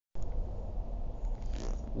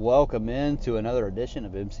Welcome into another edition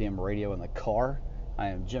of MCM Radio in the Car. I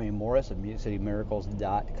am Jimmy Morris of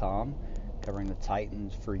MusicCityMiracles.com, covering the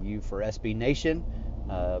Titans for you for SB Nation.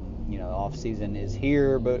 Off season is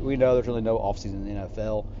here, but we know there's really no off season in the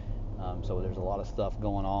NFL. So there's a lot of stuff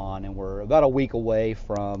going on, and we're about a week away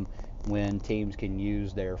from when teams can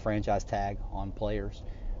use their franchise tag on players.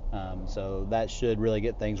 So that should really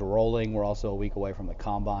get things rolling. We're also a week away from the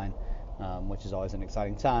Combine, which is always an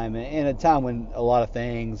exciting time, and a time when a lot of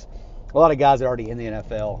guys that are already in the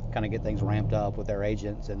NFL kind of get things ramped up with their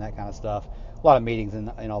agents and that kind of stuff. A lot of meetings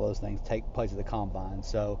and all those things take place at the Combine.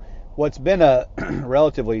 So what's been a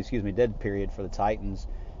relatively, dead period for the Titans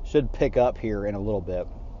should pick up here in a little bit.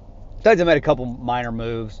 Titans have made a couple minor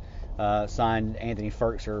moves, signed Anthony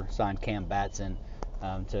Firkser, signed Cam Batson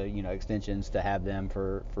to extensions to have them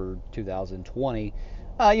for 2020.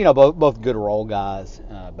 Both good role guys.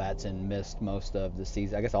 Batson missed most of the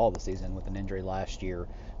season, I guess all of the season, with an injury last year,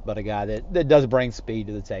 but a guy that does bring speed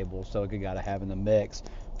to the table, so a good guy to have in the mix.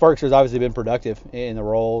 Firkser's obviously been productive in the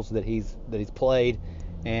roles that he's played,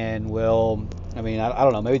 and will, I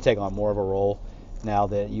don't know, maybe take on more of a role now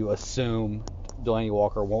that you assume Delanie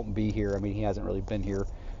Walker won't be here. He hasn't really been here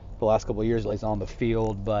the last couple of years, at least on the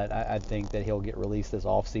field, but I think that he'll get released this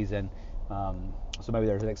offseason. So maybe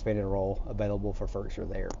there's an expanded role available for Firkser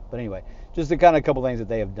there. But anyway, just the kind of couple things that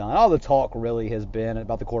they have done. All the talk really has been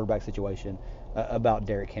about the quarterback situation, about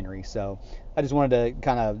Derrick Henry. So I just wanted to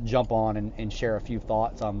kind of jump on and share a few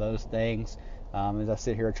thoughts on those things as I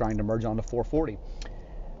sit here trying to merge on to 440.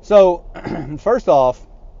 So first off,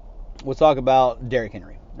 we'll talk about Derrick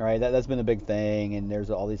Henry. All right, that's been the big thing, and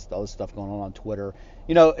there's all this stuff going on Twitter.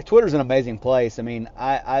 Twitter's an amazing place.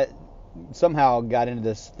 I somehow got into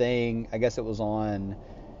this thing. I guess it was on,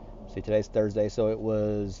 today's Thursday, so it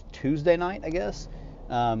was Tuesday night, I guess.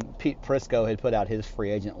 Pete Prisco had put out his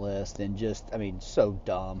free agent list, and just, so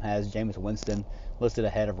dumb. Has Jameis Winston listed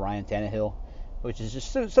ahead of Ryan Tannehill, which is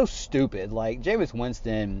just so stupid. Like, Jameis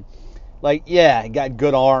Winston, got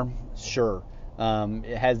good arm, sure.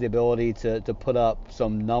 It has the ability to put up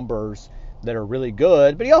some numbers that are really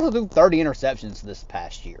good, but he also threw 30 interceptions this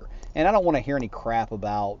past year. And I don't want to hear any crap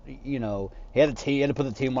about, he had to put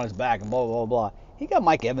the team on his back and blah, blah, blah. He got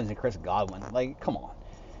Mike Evans and Chris Godwin. Like, come on.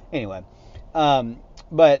 Anyway,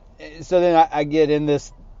 but so then I get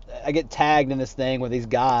tagged in this thing with these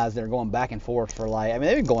guys that are going back and forth for they've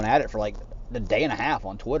been going at it for a day and a half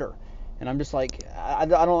on Twitter. And I'm just I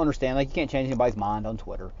don't understand. You can't change anybody's mind on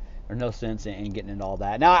Twitter. There's no sense in getting into all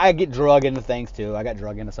that. Now, I get drug into things too. I got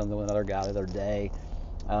drug into something with another guy the other day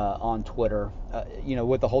on Twitter,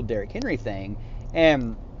 with the whole Derrick Henry thing.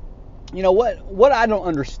 And, what I don't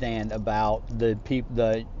understand about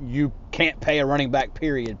the you can't pay a running back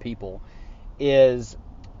period people is,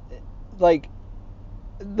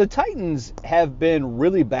 the Titans have been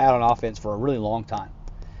really bad on offense for a really long time.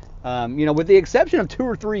 With the exception of 2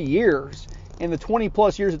 or 3 years, in the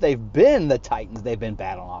 20-plus years that they've been the Titans, they've been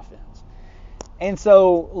bad on offense. And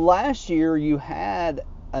so last year you had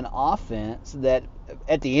an offense that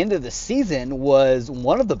at the end of the season was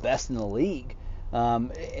one of the best in the league,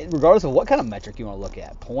 regardless of what kind of metric you want to look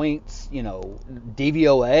at. Points,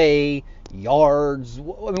 DVOA, yards,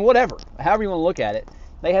 whatever. However you want to look at it.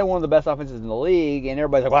 They had one of the best offenses in the league, and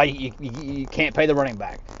everybody's like, well, you can't pay the running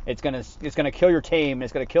back. It's gonna kill your team.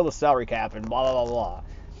 It's gonna kill the salary cap, and blah, blah, blah,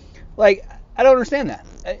 blah. I don't understand that.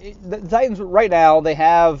 The Titans right now, they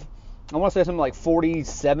have, I want to say something like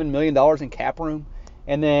 $47 million in cap room.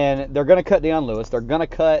 And then they're going to cut Deion Lewis. They're going to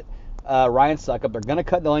cut Ryan Suckup. They're going to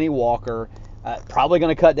cut Delanie Walker. Probably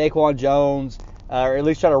going to cut Daquan Jones, or at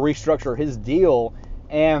least try to restructure his deal.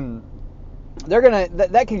 And they're going to,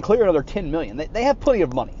 that can clear another $10 million. They have plenty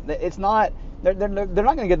of money. It's not, they're not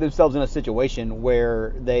going to get themselves in a situation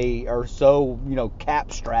where they are so,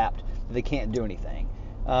 cap strapped that they can't do anything.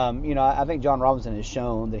 I think John Robinson has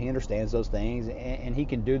shown that he understands those things, and he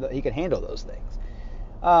can he can handle those things.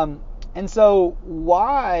 And so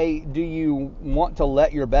why do you want to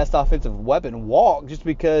let your best offensive weapon walk just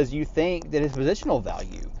because you think that his positional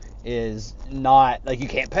value is not, you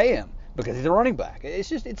can't pay him because he's a running back?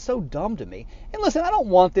 It's so dumb to me. And listen, I don't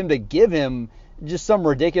want them to give him just some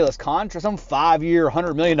ridiculous contract, some 5-year,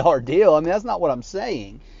 $100 million deal. That's not what I'm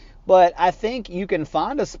saying. But I think you can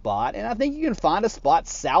find a spot, and I think you can find a spot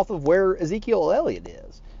south of where Ezekiel Elliott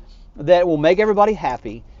is, that will make everybody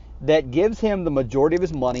happy, that gives him the majority of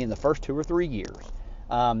his money in the first 2 or 3 years.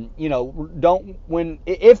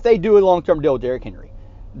 If they do a long-term deal with Derrick Henry,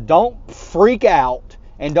 don't freak out,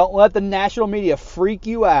 and don't let the national media freak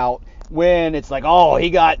you out when it's he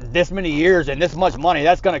got this many years and this much money,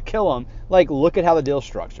 that's going to kill him. Look at how the deal's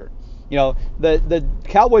structured. You know, the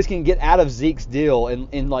Cowboys can get out of Zeke's deal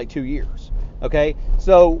in like 2 years. Okay,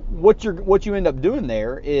 so what you end up doing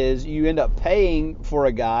there is you end up paying for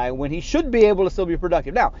a guy when he should be able to still be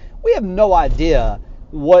productive. Now, we have no idea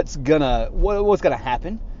what's gonna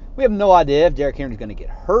happen. We have no idea if Derrick Henry's gonna get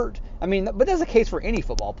hurt. I mean, but that's the case for any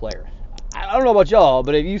football player. I don't know about y'all,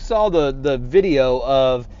 but if you saw the video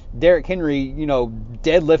of Derrick Henry, you know,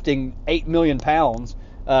 deadlifting 8 million pounds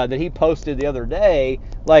that he posted the other day,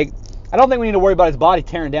 like, I don't think we need to worry about his body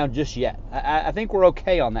tearing down just yet. I think we're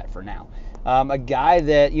okay on that for now. A guy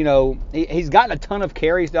that, you know, he's gotten a ton of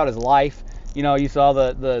carries throughout his life. You know, you saw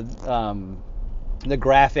the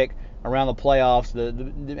graphic around the playoffs,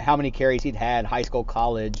 the how many carries he'd had, high school,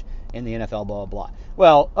 college, in the NFL, blah, blah, blah.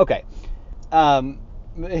 Well, okay.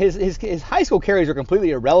 His high school carries are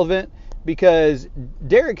completely irrelevant because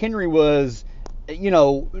Derrick Henry was, you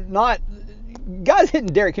know, not guys hitting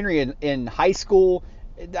Derrick Henry in high school.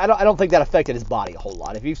 I don't think that affected his body a whole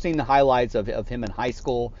lot. If you've seen the highlights of him in high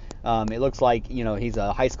school, it looks like, you know, he's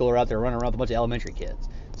a high schooler out there running around with a bunch of elementary kids.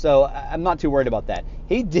 So I'm not too worried about that.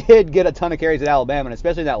 He did get a ton of carries at Alabama, and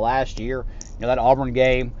especially that last year, you know, that Auburn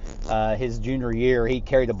game, his junior year, he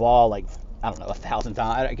carried the ball like, I don't know, 1,000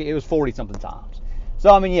 times. It was 40-something times.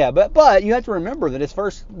 So, I mean, yeah, but you have to remember that his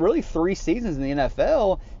first really 3 seasons in the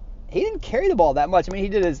NFL, he didn't carry the ball that much. I mean, he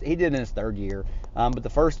did in his third year, but the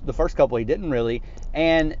first couple he didn't really.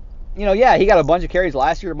 And, you know, yeah, he got a bunch of carries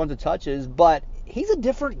last year, a bunch of touches, but he's a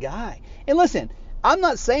different guy. And listen, I'm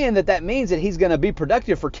not saying that means that he's going to be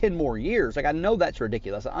productive for 10 more years. Like, I know that's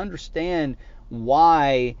ridiculous. I understand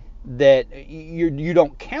why that you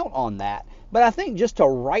don't count on that. But I think just to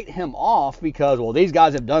write him off because, well, these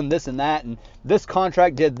guys have done this and that, and this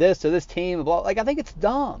contract did this to this team, like, I think it's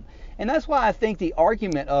dumb. And that's why I think the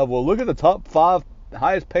argument of, well, look at the top 5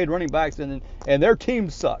 highest paid running backs and their team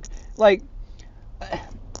sucks. Like,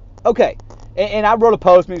 okay. And I wrote a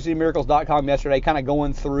post, MusicCityMiracles.com yesterday, kind of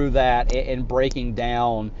going through that and breaking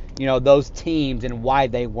down, you know, those teams and why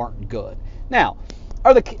they weren't good. Now,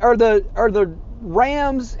 are the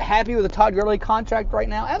Rams happy with the Todd Gurley contract right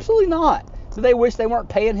now? Absolutely not. Do they wish they weren't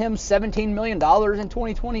paying him $17 million in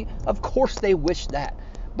 2020? Of course they wish that.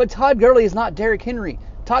 But Todd Gurley is not Derrick Henry.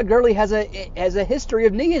 Todd Gurley has a history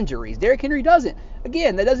of knee injuries. Derrick Henry doesn't.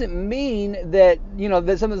 Again, that doesn't mean that, you know,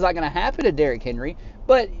 that something's not going to happen to Derrick Henry.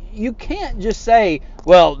 But you can't just say,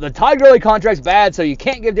 well, the Todd Gurley contract's bad, so you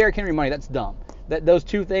can't give Derrick Henry money. That's dumb. Those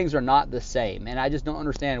two things are not the same. And I just don't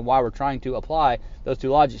understand why we're trying to apply those two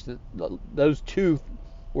logics.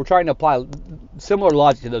 We're trying to apply similar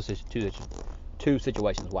logic to those two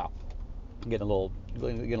situations. Wow. I'm getting a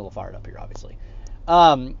little fired up here, obviously.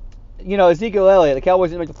 You know, Ezekiel Elliott, the Cowboys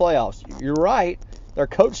didn't make the playoffs. You're right. Their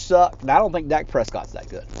coach sucked, and I don't think Dak Prescott's that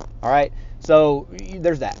good. All right? So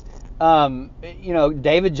there's that. You know,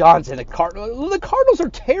 David Johnson, the Cardinals are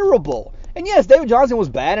terrible. And yes, David Johnson was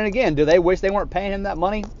bad. And again, do they wish they weren't paying him that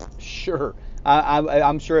money? Sure.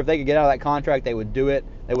 I'm sure if they could get out of that contract, they would do it.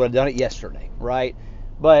 They would have done it yesterday, right?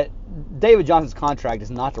 But David Johnson's contract is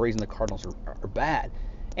not the reason the Cardinals are bad.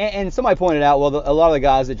 And somebody pointed out, well, a lot of the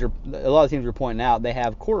guys a lot of teams are pointing out, they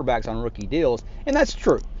have quarterbacks on rookie deals, and that's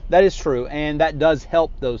true. That is true, and that does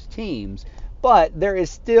help those teams. But there is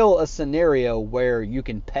still a scenario where you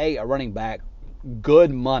can pay a running back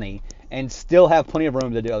good money and still have plenty of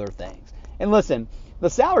room to do other things. And listen, the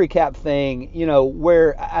salary cap thing, you know,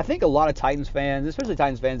 where I think a lot of Titans fans, especially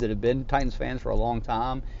Titans fans that have been Titans fans for a long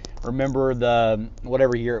time, remember the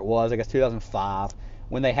whatever year it was, I guess 2005,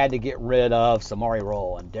 when they had to get rid of Samari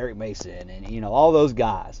Rolle and Derek Mason and, you know, all those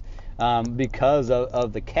guys because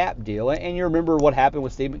of the cap deal. And you remember what happened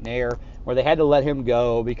with Steve McNair, where they had to let him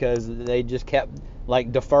go because they just kept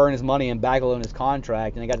like deferring his money and backloading his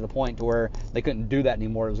contract, and they got to the point to where they couldn't do that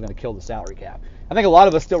anymore. It was going to kill the salary cap. I think a lot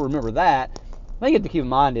of us still remember that. I think you have to keep in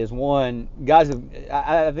mind is, one, guys have,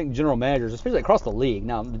 I think general managers, especially across the league,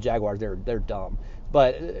 now the Jaguars, they're dumb,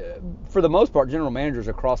 but for the most part, general managers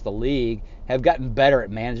across the league have gotten better at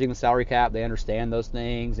managing the salary cap. They understand those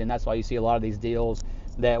things, and that's why you see a lot of these deals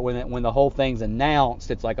that when the whole thing's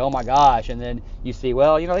announced, it's like, oh my gosh, and then you see,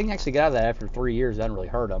 well, you know, they can actually get out of that after 3 years. It doesn't really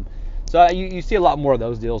hurt them. So you see a lot more of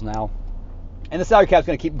those deals now, and the salary cap's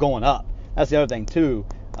going to keep going up. That's the other thing too.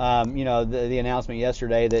 You know, the announcement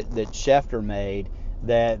yesterday that Schefter made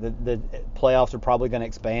that the playoffs are probably going to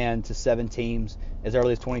expand to 7 teams as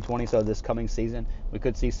early as 2020. So this coming season, we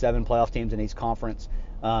could see 7 playoff teams in each conference.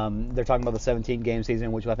 They're talking about the 17-game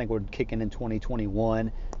season, which I think would kick in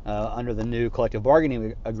 2021 under the new collective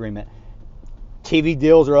bargaining agreement. TV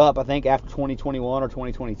deals are up, I think, after 2021 or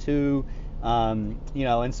 2022. You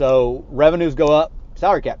know, and so revenues go up,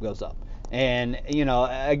 salary cap goes up. And, you know,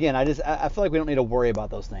 again, I feel like we don't need to worry about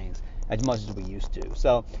those things. as much as we used to.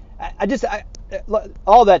 So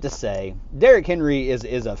all that to say, Derrick Henry is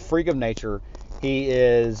a freak of nature. He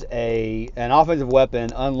is an offensive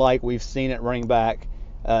weapon unlike we've seen at running back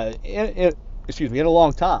in a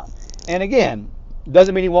long time. And again,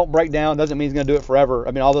 doesn't mean he won't break down, doesn't mean he's going to do it forever.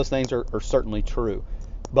 I mean, all those things are certainly true.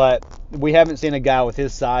 But we haven't seen a guy with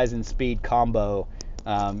his size and speed combo,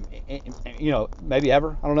 maybe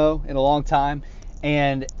ever, I don't know, in a long time.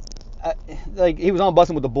 And he was on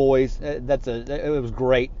Bussin' with the Boys. It was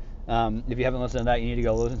great. If you haven't listened to that, you need to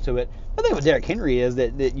go listen to it. The thing with Derrick Henry is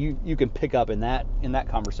that you can pick up in that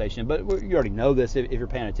conversation, but you already know this if you're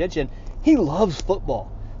paying attention. He loves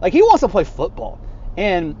football. Like, he wants to play football.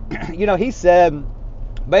 And he said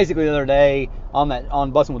basically the other day on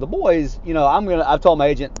Bussin' with the Boys, I've told my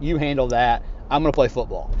agent, you handle that. I'm gonna play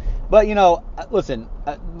football. But listen,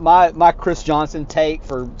 my Chris Johnson take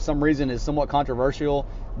for some reason is somewhat controversial,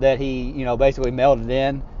 that he basically mailed it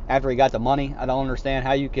in after he got the money. I don't understand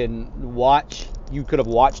how you could have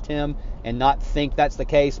watched him and not think that's the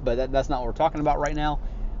case, but that's not what we're talking about right now.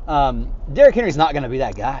 Derrick Henry's not going to be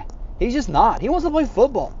that guy. He's just not. He wants to play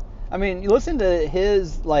football. I mean, you listen to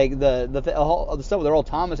his, the stuff with Earl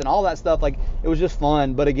Thomas and all that stuff, it was just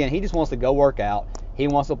fun. But again, he just wants to go work out. He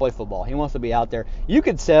wants to play football. He wants to be out there. You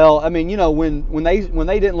could tell, when they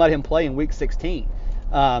didn't let him play in week 16,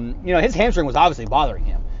 his hamstring was obviously bothering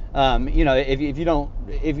him.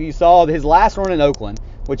 If you saw his last run in Oakland,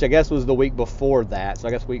 which I guess was the week before that, so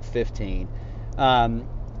I guess week 15, I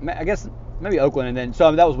guess maybe Oakland, and then, so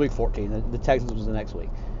that was week 14. The Texans was the next week.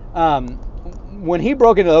 When he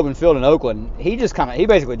broke into the open field in Oakland, he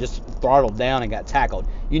basically just throttled down and got tackled.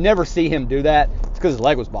 You never see him do that. It's because his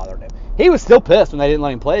leg was bothering him. He was still pissed when they didn't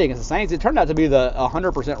let him play against the Saints. It turned out to be the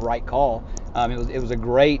 100% right call. It was a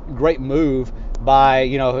great move by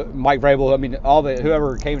Mike Vrabel.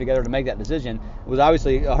 Whoever came together to make that decision, it was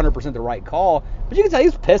obviously 100% the right call. But you can tell he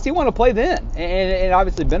was pissed. He wanted to play then, and it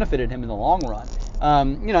obviously benefited him in the long run.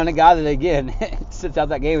 And a guy that again sits out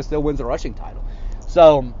that game and still wins the rushing title.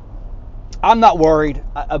 So I'm not worried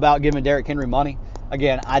about giving Derrick Henry money.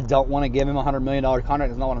 Again, I don't want to give him a $100 million contract.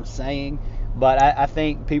 That's not what I'm saying. But I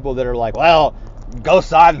think people that are like, well, go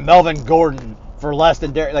sign Melvin Gordon for less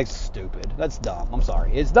than Derrick, stupid. That's dumb. I'm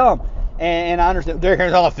sorry. It's dumb. And I understand Derrick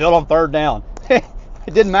Henry's on the field on third down. It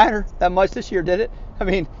didn't matter that much this year, did it? I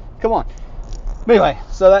mean, come on. But anyway,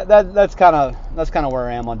 so that's kind of where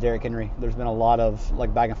I am on Derrick Henry. There's been a lot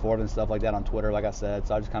of back and forth and stuff like that on Twitter, like I said.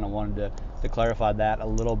 So I just kind of wanted to clarify that a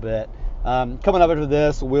little bit. Coming up after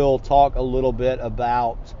this, we'll talk a little bit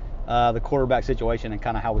about the quarterback situation and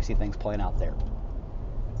kind of how we see things playing out there.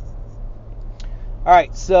 All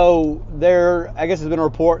right, so I guess there's been a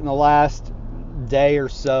report in the last day or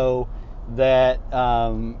so that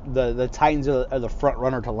the Titans are the front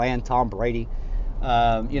runner to land Tom Brady.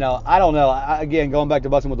 I don't know. Again, going back to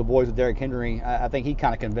Bussin' with the Boys with Derrick Henry, I think he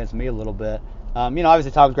kind of convinced me a little bit.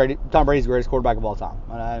 Obviously Tom Brady's the greatest quarterback of all time.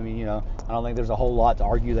 I don't think there's a whole lot to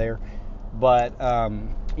argue there. But,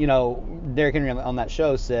 Derrick Henry on that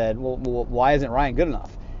show said, well, why isn't Ryan good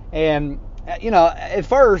enough? And, at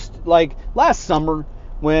first, last summer,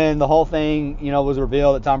 when the whole thing, was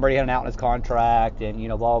revealed that Tom Brady had an out in his contract and,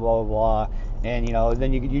 blah, blah, blah, blah. And,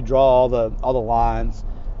 then you draw all the lines,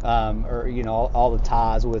 all the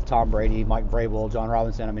ties with Tom Brady, Mike Vrabel, John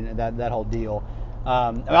Robinson. That whole deal.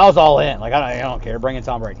 I was all in. I don't care. Bring in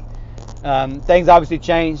Tom Brady. Things obviously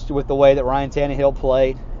changed with the way that Ryan Tannehill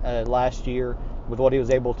played last year, with what he was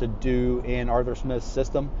able to do in Arthur Smith's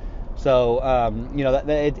system. So,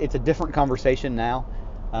 it's a different conversation now.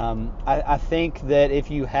 I think that if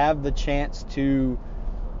you have the chance to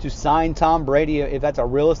sign Tom Brady, if that's a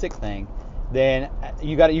realistic thing, then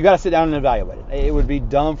you got to sit down and evaluate it. It would be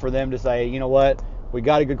dumb for them to say, you know what, we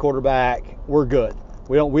got a good quarterback, we're good.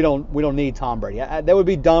 We don't need Tom Brady. That would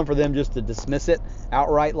be dumb for them just to dismiss it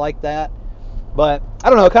outright like that. But I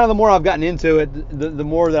don't know. Kind of the more I've gotten into it, the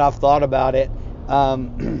more that I've thought about it.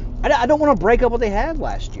 I don't want to break up what they had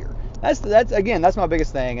last year. That's my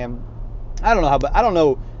biggest thing. And I don't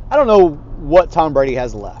know what Tom Brady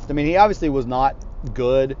has left. He obviously was not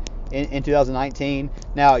good in 2019.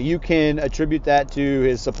 Now you can attribute that to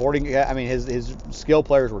his supporting. His skill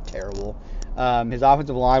players were terrible. His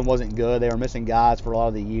offensive line wasn't good. They were missing guys for a lot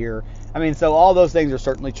of the year. So all those things are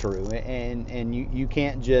certainly true, and you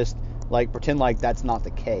can't just pretend like that's not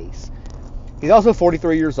the case. He's also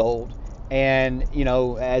 43 years old, and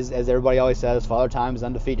as everybody always says, Father Time is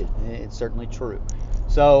undefeated. It's certainly true.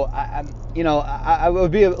 So I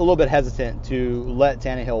would be a little bit hesitant to let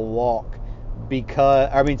Tannehill walk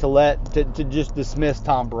to just dismiss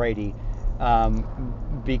Tom Brady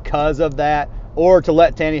because of that, or to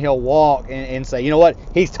let Tannehill walk and say, you know what,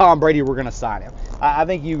 he's Tom Brady, we're going to sign him. I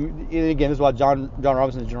think again, this is why John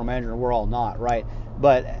Robinson is general manager and we're all not, right?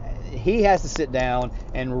 But he has to sit down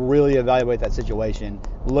and really evaluate that situation,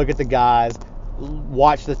 look at the guys,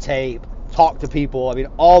 watch the tape, talk to people, I mean,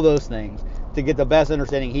 all those things to get the best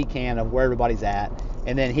understanding he can of where everybody's at.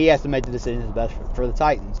 And then he has to make the decision that's best for the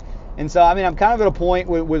Titans. And so, I mean, I'm kind of at a point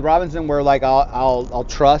with Robinson where, like, I'll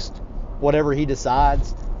trust whatever he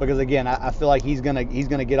decides, because again, I feel like he's gonna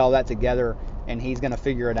get all that together and he's gonna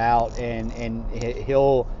figure it out, and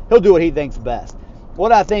he'll do what he thinks best.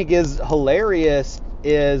 What I think is hilarious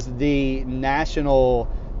is the national,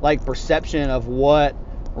 like, perception of what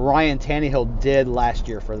Ryan Tannehill did last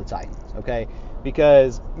year for the Titans. Okay,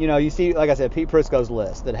 because you see, like I said, Pete Prisco's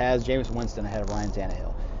list that has Jameis Winston ahead of Ryan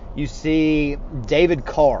Tannehill. You see David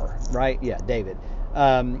Carr, right? Yeah, David,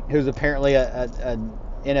 who's apparently a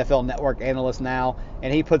NFL Network analyst now,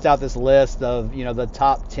 and he puts out this list of the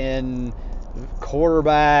top 10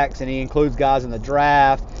 quarterbacks, and he includes guys in the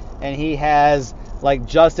draft, and he has like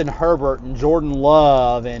Justin Herbert and Jordan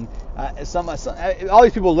Love and some all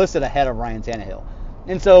these people listed ahead of Ryan Tannehill.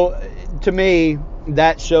 And so, to me,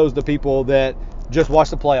 that shows the people that just watch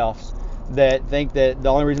the playoffs that think that the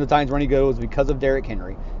only reason the Titans were any good was because of Derrick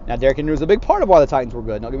Henry. Now, Derrick Henry was a big part of why the Titans were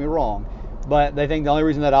good, don't get me wrong, but they think the only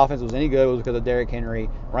reason that offense was any good was because of Derrick Henry.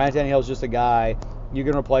 Ryan Tannehill's just a guy. You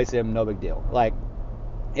can replace him, no big deal. Like,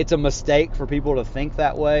 it's a mistake for people to think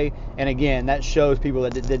that way, and again, that shows people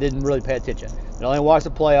that didn't really pay attention. They only watched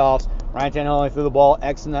the playoffs. Ryan Tannehill only threw the ball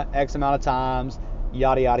X amount of times,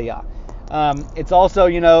 yada, yada, yada. It's also,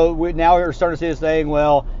 now we're starting to see this thing,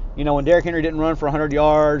 well, when Derrick Henry didn't run for 100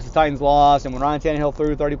 yards, the Titans lost, and when Ryan Tannehill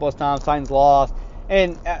threw 30-plus times, Titans lost.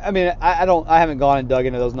 And, I mean, I haven't gone and dug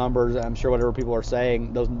into those numbers. I'm sure whatever people are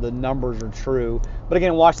saying, the numbers are true. But,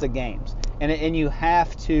 again, watch the games. And you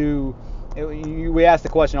have to, we ask the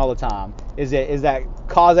question all the time, is that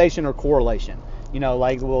causation or correlation?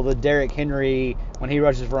 Like, well, the Derrick Henry, when he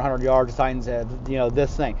rushes for 100 yards, the Titans have,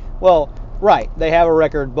 this thing. Well, right, they have a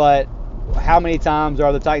record, but how many times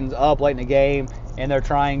are the Titans up late in the game and they're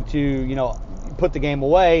trying to, put the game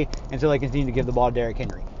away until they continue to give the ball to Derrick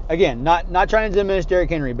Henry? Again, not trying to diminish Derrick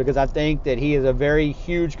Henry, because I think that he is a very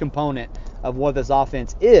huge component of what this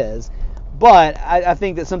offense is. But I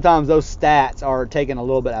think that sometimes those stats are taken a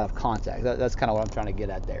little bit out of context. That's kind of what I'm trying to get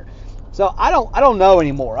at there. So I don't know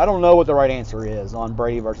anymore. I don't know what the right answer is on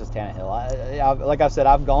Brady versus Tannehill. Like I said,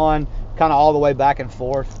 I've gone kind of all the way back and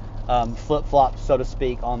forth, flip-flop, so to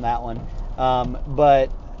speak, on that one.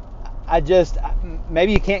 But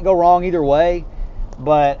maybe you can't go wrong either way.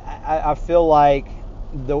 But I feel like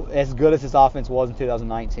as good as this offense was in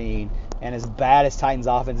 2019, and as bad as Titans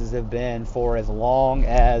offenses have been for as long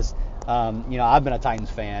as I've been a Titans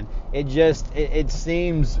fan, it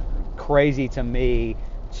seems crazy to me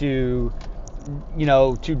to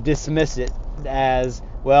dismiss it as,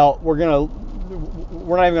 well, we're not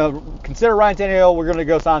even gonna consider Ryan Tannehill, we're gonna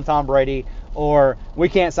go sign Tom Brady, or we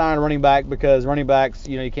can't sign a running back because running backs,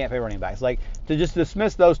 you can't pay running backs. Like, to just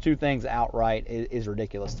dismiss those two things outright is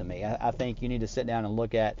ridiculous to me. I think you need to sit down and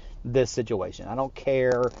look at this situation. I don't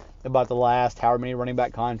care about the last however many running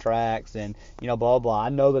back contracts and, blah, blah. I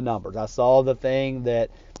know the numbers. I saw the thing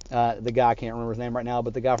that the guy, I can't remember his name right now,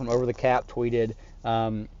 but the guy from Over the Cap tweeted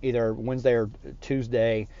either Wednesday or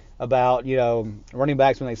Tuesday about, running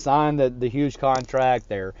backs when they sign the huge contract,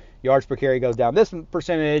 their yards per carry goes down this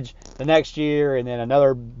percentage the next year, and then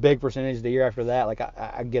another big percentage the year after that. Like,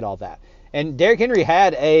 I get all that. And Derrick Henry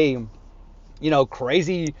had a,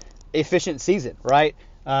 crazy efficient season, right?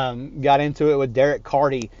 Got into it with Derek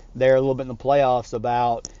Carty there a little bit in the playoffs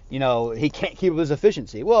about, he can't keep up his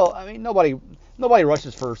efficiency. Well, I mean, nobody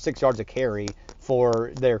rushes for 6 yards a carry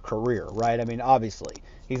for their career, right? I mean, obviously,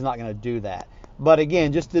 he's not going to do that. But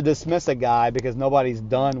again, just to dismiss a guy because nobody's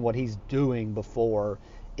done what he's doing before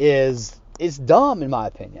is dumb, in my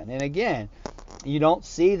opinion. And again, you don't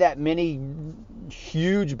see that many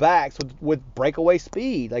huge backs with breakaway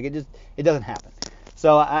speed. Like, it doesn't happen.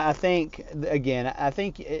 So I think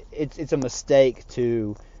it's a mistake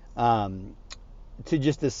to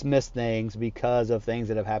just dismiss things because of things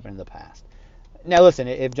that have happened in the past. Now, listen,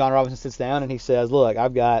 if John Robinson sits down and he says, look, I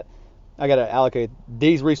got to allocate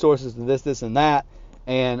these resources to this, and that,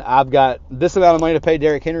 and I've got this amount of money to pay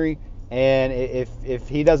Derrick Henry, and if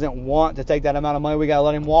he doesn't want to take that amount of money, we got to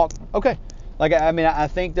let him walk. Okay. Like, I mean, I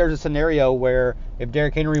think there's a scenario where if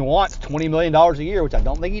Derrick Henry wants $20 million a year, which I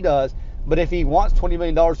don't think he does, but if he wants $20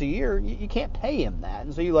 million a year, you can't pay him that,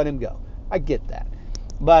 and so you let him go. I get that.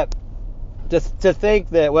 But just to think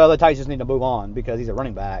that, well, the Titans just need to move on because he's a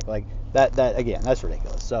running back, like that again, that's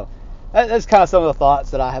ridiculous. So that's kind of some of the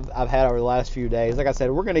thoughts that I've had over the last few days. Like I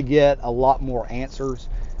said, we're going to get a lot more answers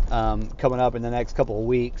coming up in the next couple of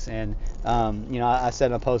weeks. And I said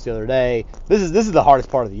in a post the other day, this is the hardest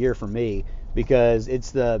part of the year for me, because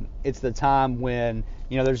it's the time when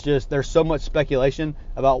there's so much speculation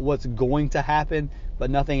about what's going to happen, but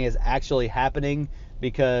nothing is actually happening,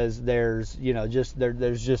 because there's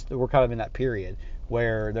we're kind of in that period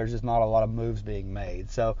where there's just not a lot of moves being made.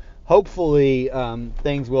 So hopefully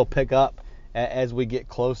things will pick up as we get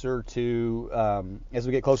closer to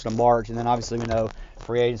March, and then obviously we know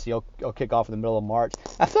free agency will kick off in the middle of March.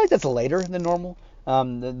 I feel like that's later than normal.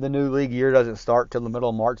 The new league year doesn't start till the middle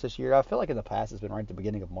of March this year. I feel like in the past it's been right at the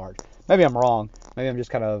beginning of March. Maybe I'm wrong. Maybe I'm just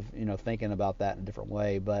kind of thinking about that in a different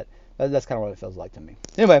way, but that's kind of what it feels like to me.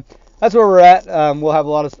 Anyway, that's where we're at. We'll have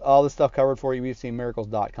all this stuff covered for you,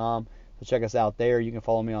 MusicCityMiracles.com. So check us out there. You can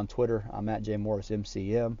follow me on Twitter. I'm at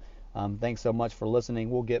JMorrisMCM. Thanks so much for listening.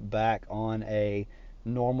 We'll get back on a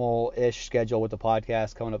normal-ish schedule with the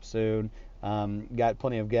podcast coming up soon. Got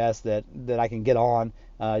plenty of guests that I can get on.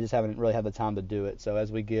 Just haven't really had the time to do it. So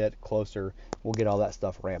as we get closer, we'll get all that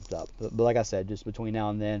stuff ramped up. But like I said, just between now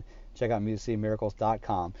and then, check out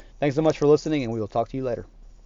MusicCityMiracles.com. Thanks so much for listening, and we will talk to you later.